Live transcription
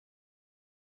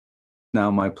Now,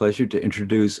 my pleasure to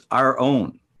introduce our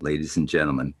own, ladies and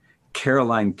gentlemen,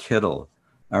 Caroline Kittle,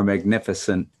 our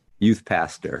magnificent youth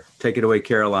pastor. Take it away,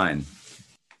 Caroline.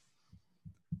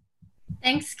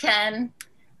 Thanks, Ken.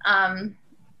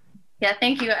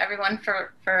 Thank you, everyone,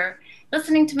 for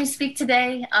listening to me speak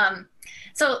today.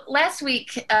 So last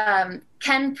week,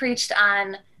 Ken preached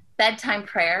on bedtime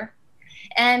prayer,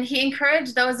 and he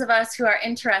encouraged those of us who are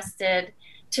interested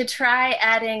to try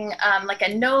adding like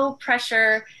a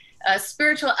no-pressure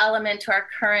spiritual element to our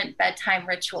current bedtime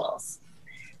rituals.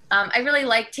 I really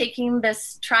like taking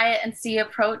this try it and see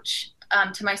approach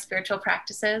to my spiritual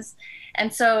practices.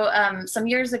 And so some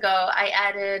years ago, I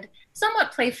added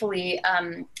somewhat playfully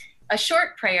a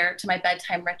short prayer to my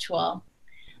bedtime ritual.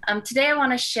 Today, I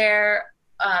want to share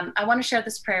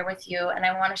this prayer with you, and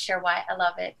I want to share why I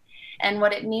love it and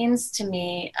what it means to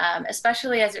me,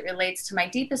 especially as it relates to my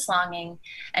deepest longing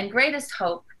and greatest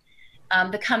hope,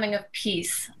 the coming of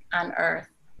peace on earth.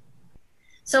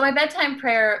 So my bedtime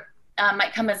prayer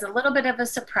might come as a little bit of a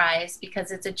surprise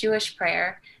because it's a Jewish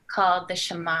prayer called the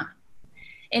Shema.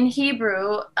 In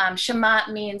Hebrew, Shema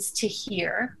means to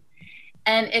hear,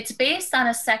 and it's based on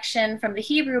a section from the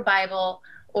Hebrew Bible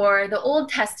or the Old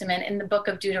Testament in the book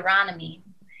of Deuteronomy.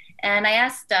 And I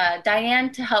asked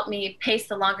Diane to help me paste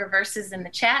the longer verses in the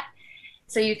chat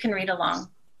so you can read along.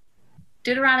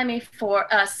 Deuteronomy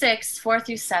 6, 4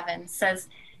 through 7 says,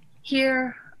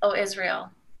 "Hear, O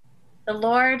Israel, the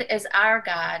Lord is our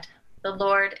God, the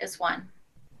Lord is one.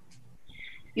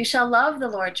 You shall love the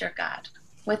Lord your God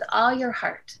with all your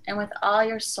heart and with all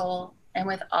your soul and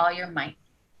with all your might.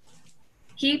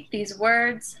 Keep these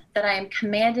words that I am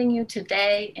commanding you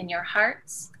today in your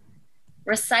hearts.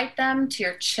 Recite them to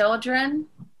your children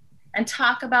and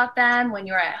talk about them when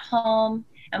you are at home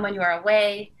and when you are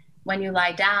away, when you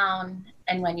lie down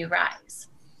and when you rise."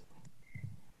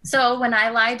 So when I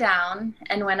lie down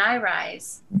and when I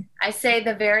rise, I say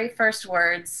the very first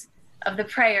words of the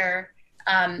prayer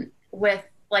with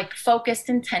like focused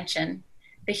intention,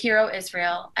 the hero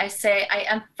Israel. I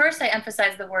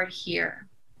emphasize the word hear.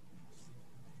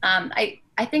 I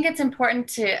think it's important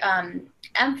to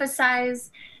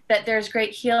emphasize that there's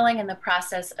great healing in the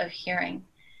process of hearing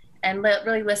and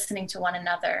really listening to one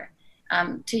another.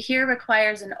 To hear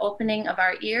requires an opening of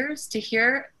our ears to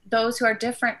hear those who are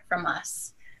different from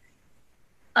us.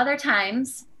 Other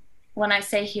times, when I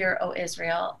say hear, O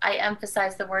Israel, I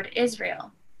emphasize the word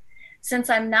Israel. Since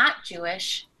I'm not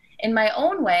Jewish, in my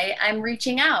own way, I'm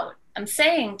reaching out. I'm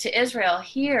saying to Israel,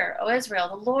 hear, O Israel,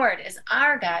 the Lord is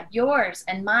our God, yours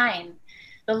and mine.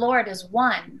 The Lord is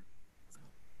one.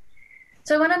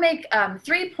 So I want to make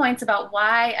 3 points about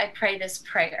why I pray this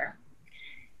prayer.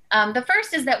 The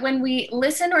first is that when we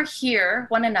listen or hear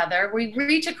one another, we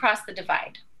reach across the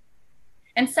divide.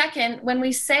 And second, when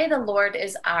we say the Lord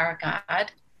is our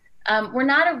God, we're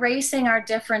not erasing our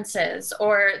differences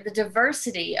or the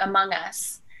diversity among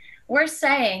us. We're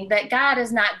saying that God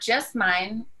is not just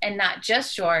mine and not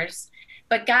just yours,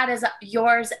 but God is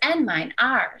yours and mine,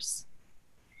 ours.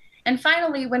 And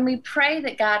finally, when we pray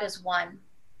that God is one,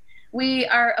 we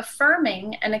are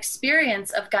affirming an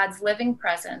experience of God's living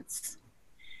presence,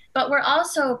 but we're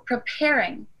also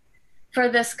preparing for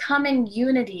this coming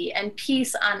unity and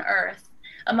peace on earth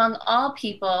among all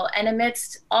people and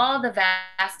amidst all the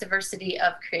vast diversity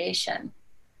of creation.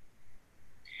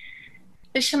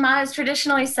 The Shema is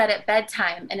traditionally said at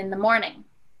bedtime and in the morning.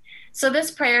 So this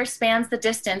prayer spans the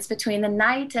distance between the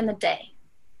night and the day.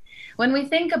 When we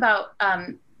think about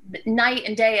night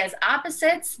and day as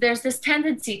opposites, there's this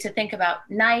tendency to think about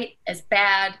night as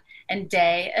bad and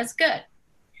day as good.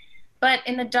 But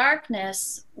in the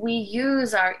darkness, we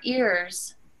use our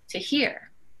ears to hear.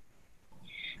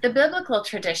 The biblical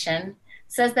tradition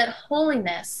says that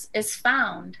holiness is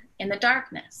found in the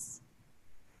darkness.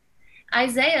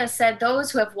 Isaiah said, "Those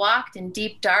who have walked in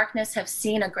deep darkness have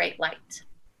seen a great light."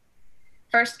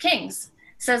 1 Kings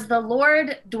says, "The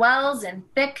Lord dwells in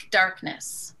thick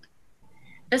darkness."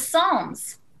 The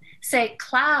Psalms say,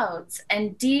 "Clouds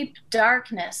and deep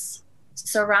darkness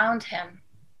surround him."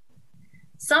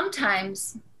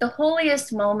 Sometimes the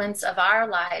holiest moments of our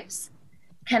lives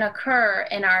can occur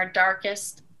in our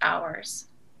darkest hours.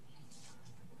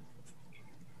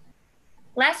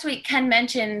 Last week, Ken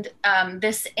mentioned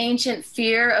this ancient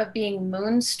fear of being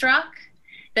moonstruck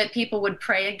that people would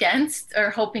pray against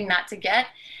or hoping not to get.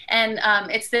 And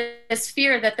it's this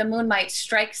fear that the moon might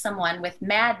strike someone with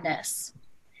madness.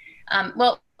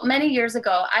 Well, many years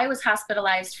ago, I was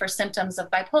hospitalized for symptoms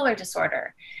of bipolar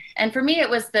disorder. And for me,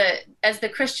 it was as the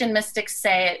Christian mystics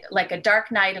say, like a dark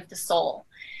night of the soul.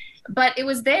 But it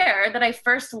was there that I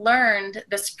first learned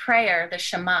this prayer, the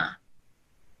Shema.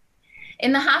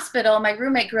 In the hospital, my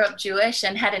roommate grew up Jewish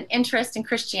and had an interest in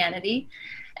Christianity,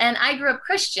 and I grew up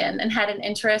Christian and had an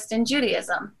interest in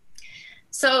Judaism.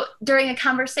 So during a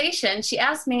conversation, she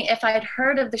asked me if I had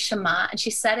heard of the Shema, and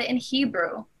she said it in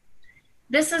Hebrew.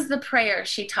 This is the prayer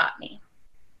she taught me.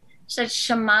 She said,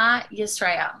 Shema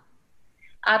Yisrael,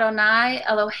 Adonai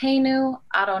Eloheinu,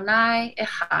 Adonai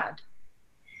Echad,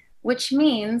 which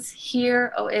means,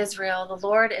 hear, O Israel, the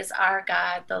Lord is our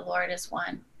God, the Lord is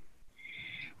one.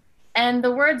 And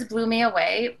the words blew me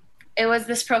away. It was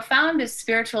this profound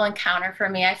spiritual encounter for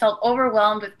me. I felt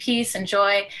overwhelmed with peace and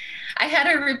joy. I had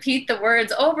to repeat the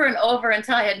words over and over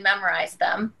until I had memorized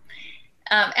them.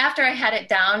 After I had it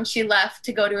down, she left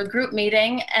to go to a group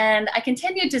meeting, and I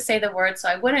continued to say the words so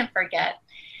I wouldn't forget.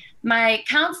 My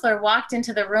counselor walked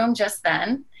into the room just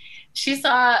then. She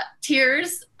saw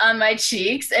tears on my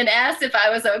cheeks and asked if I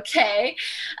was okay.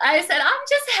 I said, I'm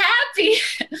just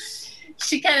happy.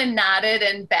 She kind of nodded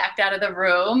and backed out of the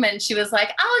room, and she was like,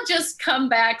 I'll just come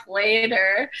back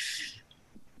later.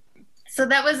 So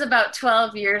that was about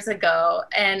 12 years ago,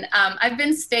 and I've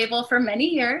been stable for many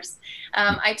years.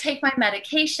 I take my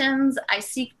medications, I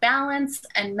seek balance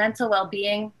and mental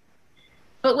well-being.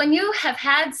 But when you have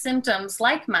had symptoms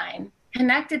like mine,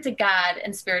 connected to God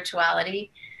and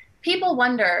spirituality, people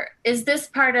wonder, is this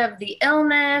part of the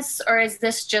illness or is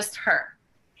this just her?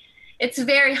 It's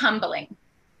very humbling.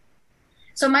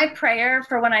 So my prayer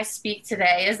for when I speak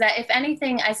today is that if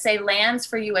anything I say lands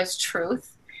for you as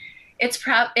truth, it's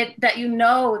that you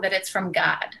know that it's from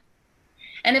God.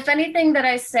 And if anything that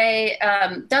I say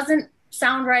doesn't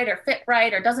sound right or fit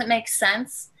right or doesn't make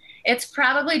sense, it's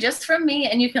probably just from me,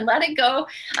 and you can let it go.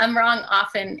 I'm wrong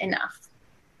often enough.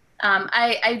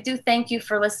 I do thank you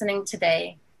for listening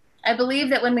today. I believe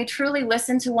that when we truly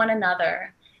listen to one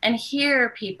another and hear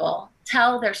people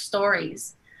tell their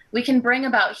stories, we can bring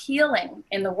about healing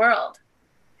in the world.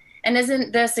 And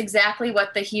isn't this exactly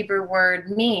what the Hebrew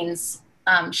word means?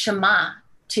 Shema,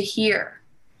 to hear.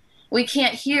 We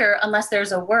can't hear unless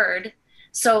there's a word,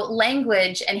 so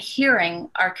language and hearing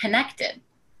are connected.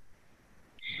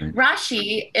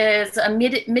 Rashi is a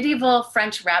medieval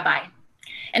French rabbi,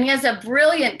 and he has a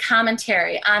brilliant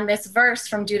commentary on this verse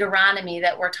from Deuteronomy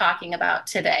that we're talking about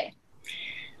today.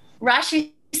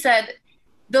 Rashi said,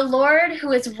 the Lord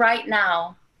who is right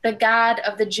now the God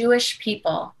of the Jewish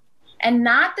people and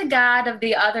not the God of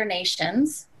the other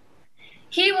nations,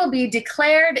 he will be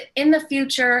declared in the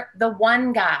future the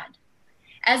one God.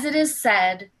 As it is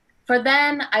said, for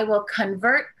then I will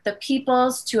convert the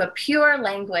peoples to a pure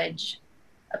language,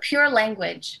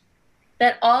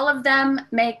 that all of them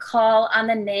may call on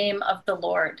the name of the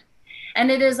Lord.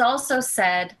 And it is also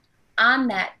said, on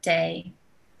that day,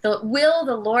 will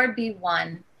the Lord be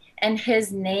one, and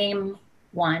his name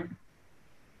one.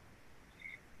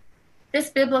 This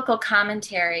biblical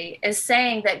commentary is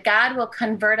saying that God will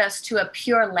convert us to a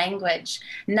pure language,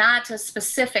 not a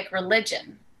specific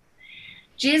religion.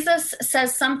 Jesus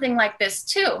says something like this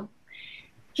too.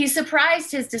 He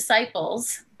surprised his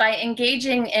disciples by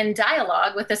engaging in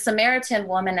dialogue with a Samaritan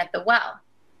woman at the well.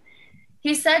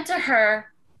 He said to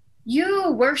her, you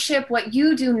worship what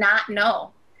you do not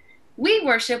know. We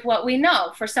worship what we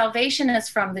know, for salvation is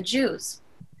from the Jews.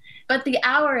 But the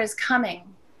hour is coming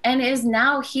and is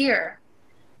now here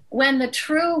when the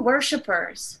true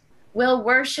worshipers will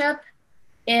worship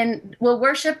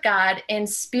God in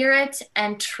spirit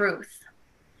and truth.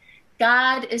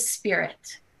 God is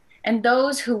spirit, and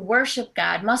those who worship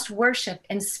God must worship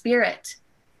in spirit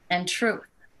and truth.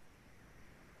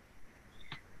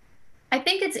 I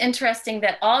think it's interesting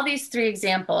that all these three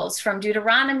examples, from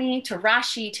Deuteronomy to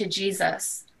Rashi to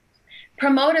Jesus,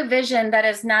 promote a vision that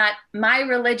is not my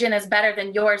religion is better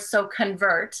than yours, so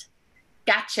convert,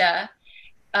 gotcha,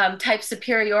 type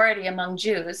superiority among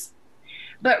Jews,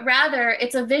 but rather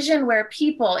it's a vision where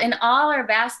people in all our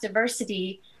vast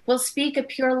diversity will speak a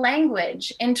pure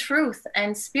language in truth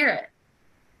and spirit.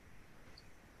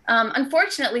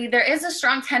 Unfortunately, there is a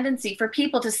strong tendency for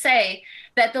people to say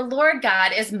that the Lord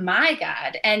God is my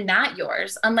God and not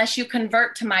yours unless you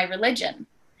convert to my religion.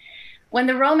 When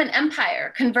the Roman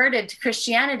Empire converted to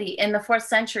Christianity in the 4th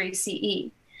century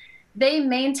CE, they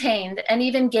maintained and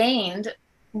even gained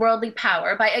worldly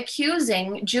power by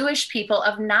accusing Jewish people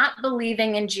of not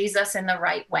believing in Jesus in the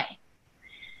right way.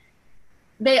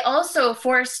 They also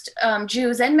forced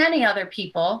Jews and many other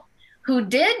people who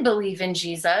did believe in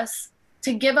Jesus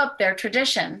to give up their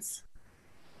traditions.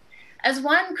 As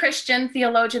one Christian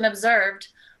theologian observed,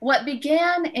 what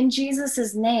began in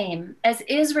Jesus's name as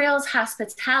Israel's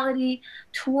hospitality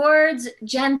towards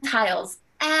Gentiles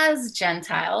as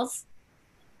Gentiles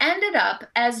ended up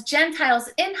as Gentiles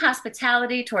in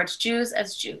hospitality towards Jews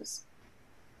as Jews.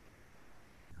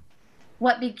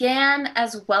 what began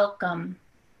as welcome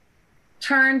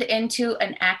turned into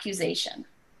an accusation.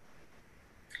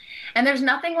 And there's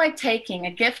nothing like taking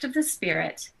a gift of the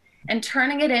Spirit and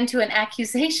turning it into an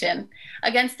accusation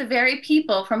against the very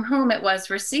people from whom it was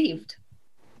received.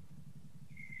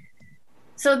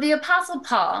 So the Apostle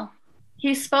Paul,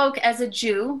 he spoke as a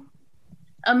Jew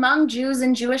among Jews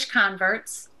and Jewish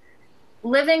converts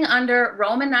living under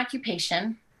Roman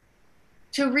occupation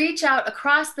to reach out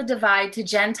across the divide to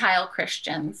Gentile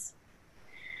Christians.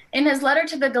 In his letter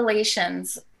to the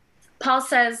Galatians, Paul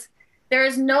says, "There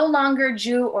is no longer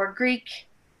Jew or Greek.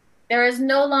 There is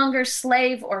no longer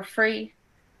slave or free.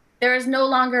 There is no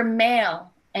longer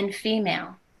male and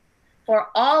female. For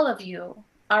all of you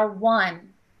are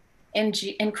one in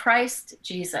Christ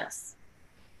Jesus."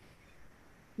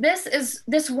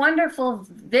 This wonderful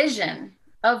vision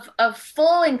of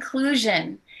full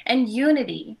inclusion and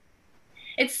unity.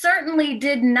 It certainly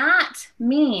did not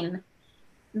mean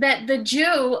that the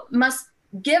Jew must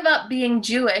give up being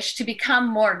Jewish to become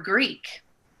more Greek.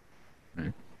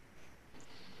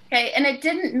 Okay, and it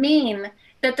didn't mean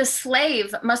that the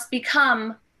slave must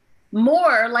become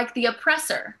more like the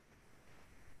oppressor.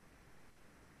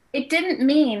 It didn't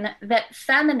mean that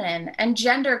feminine and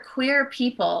genderqueer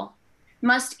people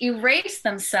must erase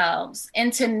themselves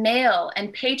into male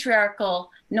and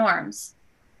patriarchal norms.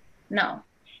 No.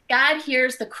 God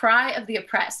hears the cry of the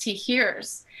oppressed. He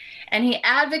hears, and he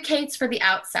advocates for the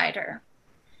outsider.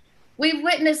 We've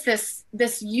witnessed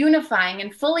this unifying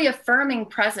and fully affirming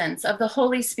presence of the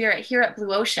Holy Spirit here at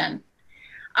Blue Ocean.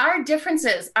 Our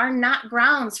differences are not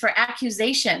grounds for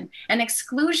accusation and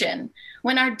exclusion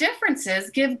when our differences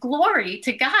give glory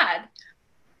to God.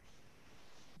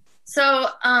 So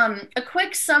a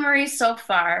quick summary so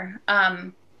far.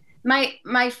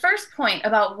 My first point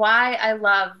about why I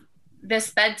love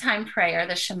this bedtime prayer,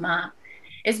 the Shema,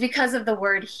 is because of the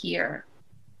word hear.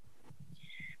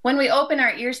 When we open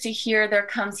our ears to hear, there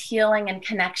comes healing and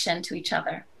connection to each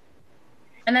other.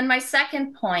 And then my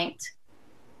second point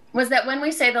was that when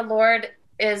we say the Lord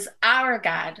is our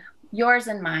God, yours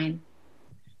and mine,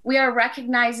 we are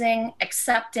recognizing,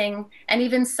 accepting, and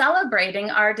even celebrating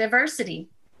our diversity.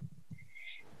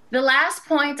 The last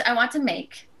point I want to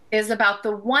make is about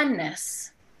the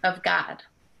oneness of God.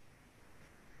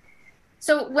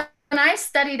 So when I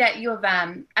studied at U of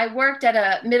M, I worked at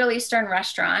a Middle Eastern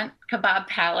restaurant, Kebab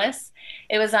Palace.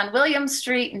 It was on William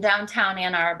Street in downtown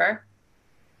Ann Arbor.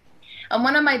 And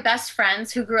one of my best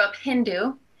friends who grew up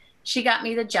Hindu, she got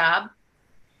me the job.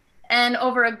 And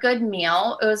over a good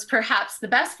meal, it was perhaps the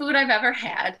best food I've ever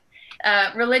had.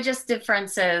 Religious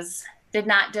differences did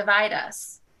not divide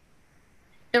us.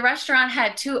 The restaurant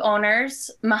had two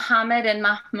owners, Muhammad and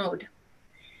Mahmoud.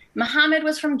 Muhammad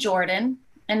was from Jordan,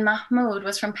 and Mahmoud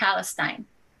was from Palestine.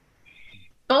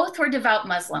 Both were devout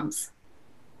Muslims.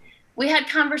 We had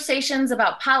conversations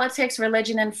about politics,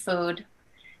 religion, and food.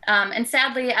 And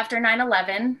sadly, after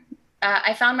 9/11,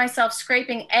 I found myself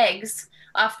scraping eggs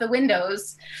off the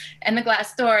windows and the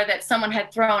glass door that someone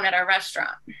had thrown at our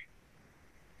restaurant.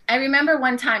 I remember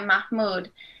one time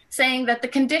Mahmoud saying that the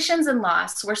conditions and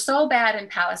loss were so bad in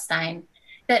Palestine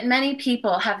that many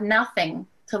people have nothing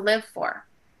to live for.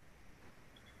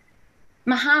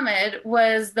 Muhammad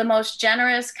was the most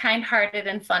generous, kind-hearted,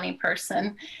 and funny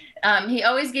person. He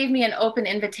always gave me an open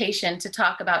invitation to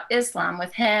talk about Islam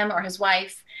with him or his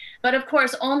wife, but of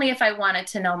course, only if I wanted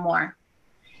to know more.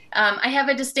 I have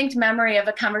a distinct memory of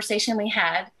a conversation we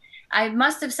had. I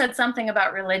must have said something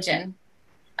about religion.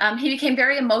 He became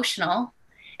very emotional,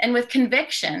 and with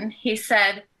conviction, he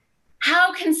said,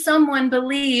 "How can someone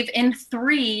believe in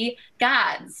three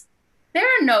gods? There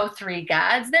are no three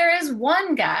gods. There is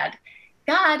one God.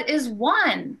 God is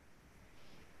one."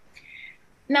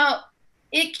 Now,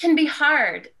 it can be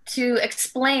hard to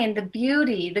explain the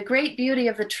beauty, the great beauty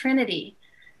of the Trinity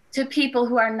to people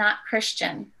who are not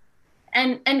Christian.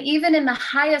 And even in the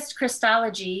highest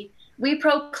Christology, we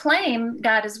proclaim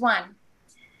God is one.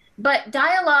 But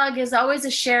dialogue is always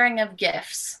a sharing of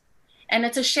gifts, and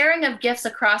it's a sharing of gifts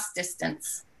across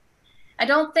distance. I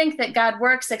don't think that God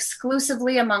works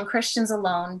exclusively among Christians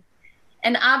alone.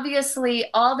 And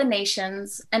obviously, all the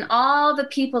nations and all the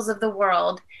peoples of the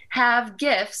world have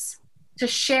gifts to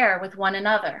share with one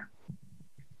another.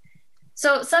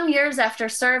 So some years after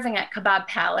serving at Kebab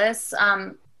Palace,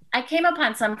 I came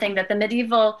upon something that the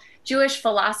medieval Jewish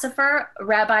philosopher,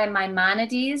 Rabbi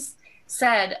Maimonides,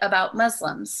 said about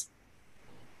Muslims.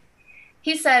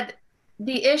 He said,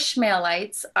 "The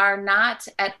Ishmaelites are not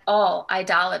at all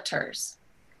idolaters.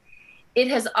 It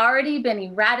has already been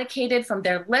eradicated from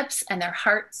their lips and their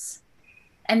hearts,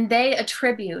 and they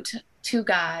attribute to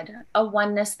God a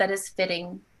oneness that is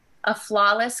fitting. a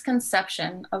flawless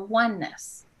conception of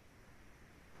oneness.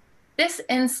 This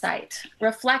insight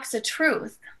reflects a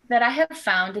truth that I have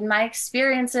found in my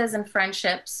experiences and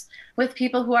friendships with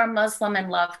people who are Muslim and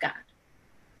love God.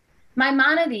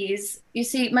 Maimonides, you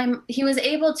see, he was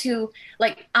able to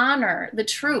honor the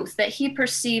truth that he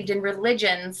perceived in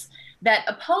religions that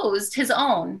opposed his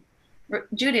own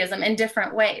Judaism in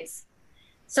different ways.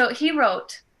 So he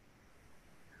wrote,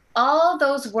 all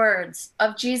those words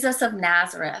of Jesus of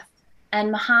Nazareth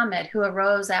and Muhammad who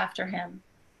arose after him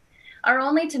are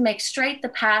only to make straight the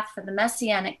path for the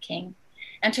Messianic King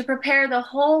and to prepare the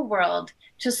whole world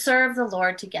to serve the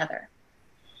Lord together.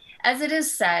 As it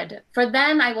is said, for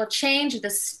then I will change the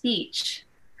speech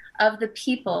of the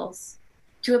peoples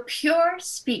to a pure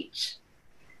speech,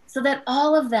 so that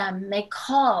all of them may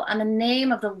call on the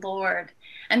name of the Lord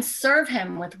and serve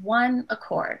him with one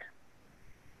accord.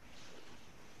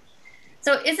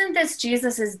 So isn't this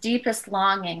Jesus's deepest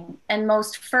longing and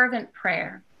most fervent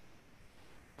prayer?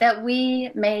 That we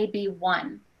may be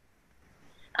one.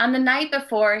 On the night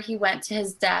before he went to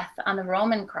his death on the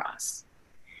Roman cross,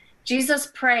 Jesus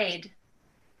prayed,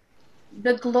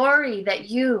 the glory that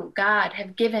you, God,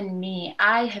 have given me,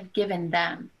 I have given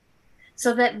them,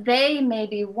 so that they may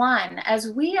be one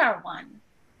as we are one,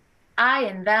 I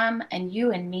and them and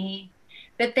you and me,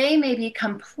 that they may be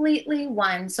completely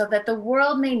one, so that the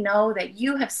world may know that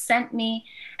you have sent me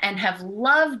and have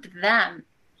loved them,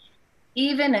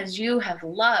 even as you have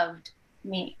loved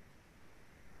me.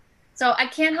 So I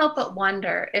can't help but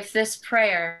wonder if this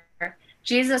prayer,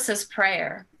 Jesus's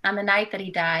prayer on the night that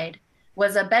he died,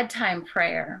 was a bedtime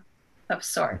prayer of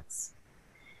sorts.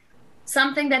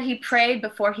 Something that he prayed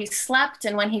before he slept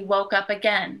and when he woke up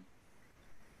again.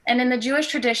 And in the Jewish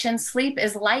tradition, sleep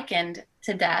is likened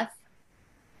to death.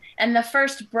 And the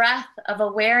first breath of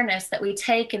awareness that we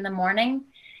take in the morning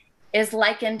is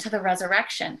likened to the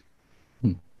resurrection.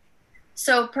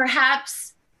 So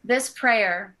perhaps this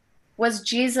prayer was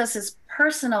Jesus's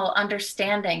personal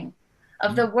understanding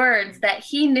of the words that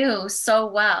he knew so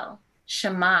well.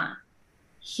 Shema,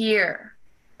 hear,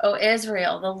 O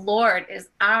Israel, the Lord is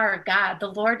our God.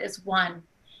 The Lord is one.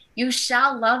 You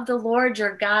shall love the Lord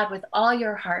your God with all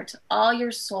your heart, all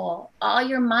your soul, all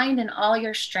your mind, and all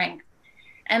your strength,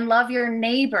 and love your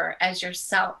neighbor as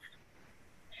yourself.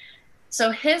 So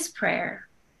his prayer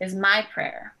is my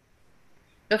prayer.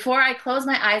 Before I close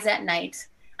my eyes at night,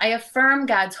 I affirm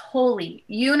God's holy,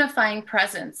 unifying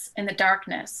presence in the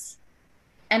darkness.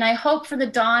 And I hope for the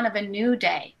dawn of a new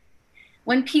day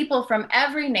when people from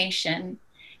every nation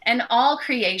and all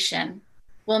creation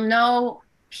will know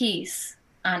peace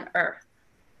on earth.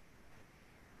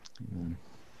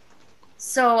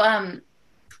 So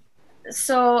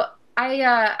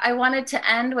I wanted to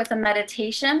end with a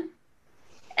meditation,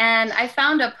 and I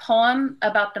found a poem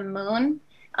about the moon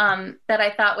that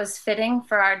I thought was fitting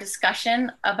for our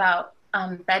discussion about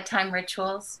bedtime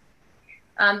rituals.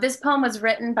 This poem was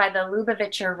written by the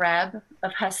Lubavitcher Rebbe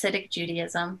of Hasidic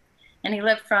Judaism, and he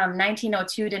lived from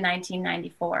 1902 to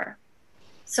 1994.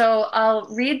 So I'll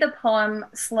read the poem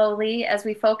slowly as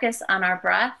we focus on our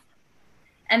breath,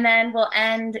 and then we'll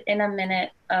end in a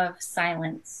minute of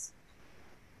silence.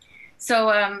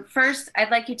 So first,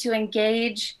 I'd like you to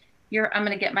engage I'm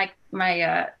going to get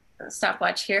my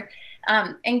stopwatch here.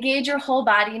 Engage your whole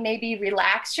body, maybe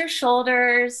relax your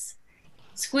shoulders,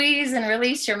 squeeze and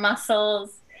release your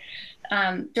muscles.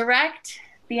 Direct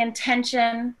the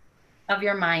intention of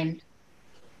your mind.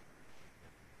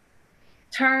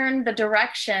 Turn the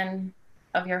direction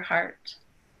of your heart.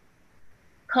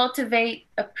 Cultivate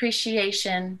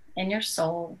appreciation in your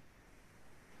soul.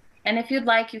 And if you'd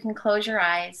like, you can close your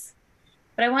eyes.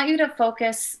 But I want you to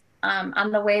focus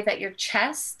on the way that your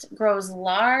chest grows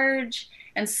large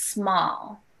and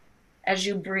small as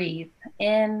you breathe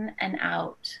in and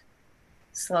out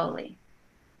slowly.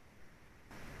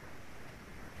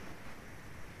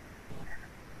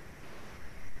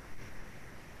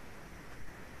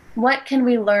 What can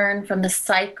we learn from the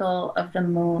cycle of the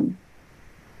moon?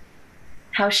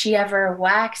 How she ever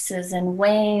waxes and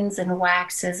wanes and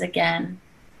waxes again.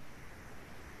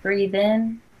 Breathe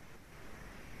in.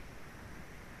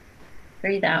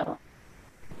 Breathe out.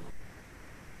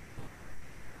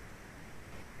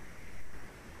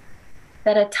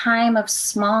 That a time of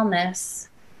smallness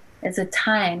is a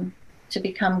time to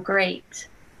become great.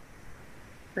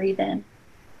 Breathe in.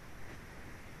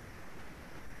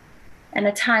 And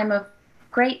a time of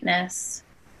greatness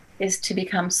is to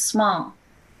become small.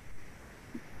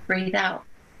 Breathe out.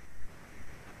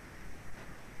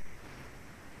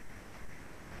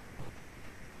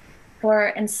 For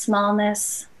in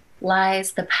smallness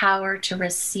lies the power to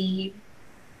receive,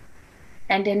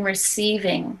 and in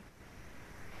receiving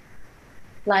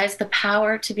lies the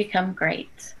power to become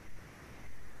great.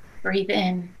 Breathe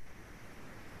in.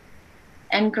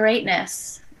 And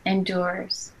greatness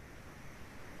endures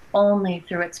only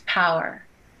through its power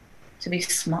to be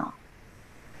small.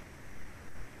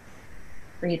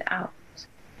 Breathe out.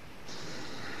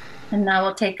 And now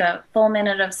we'll take a full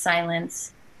minute of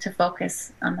silence to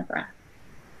focus on the breath.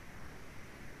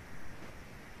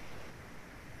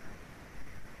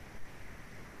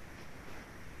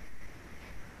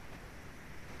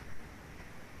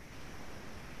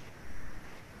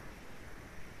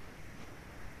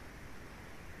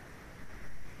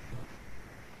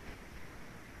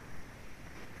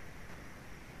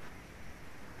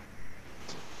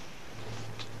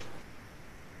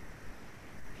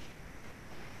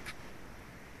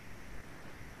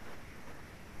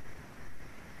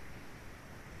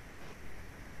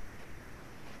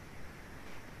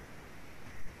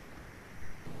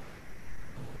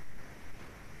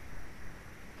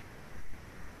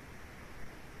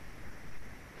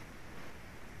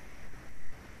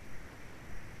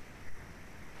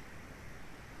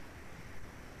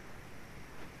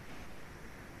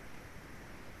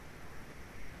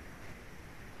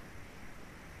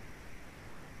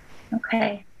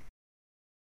 Okay.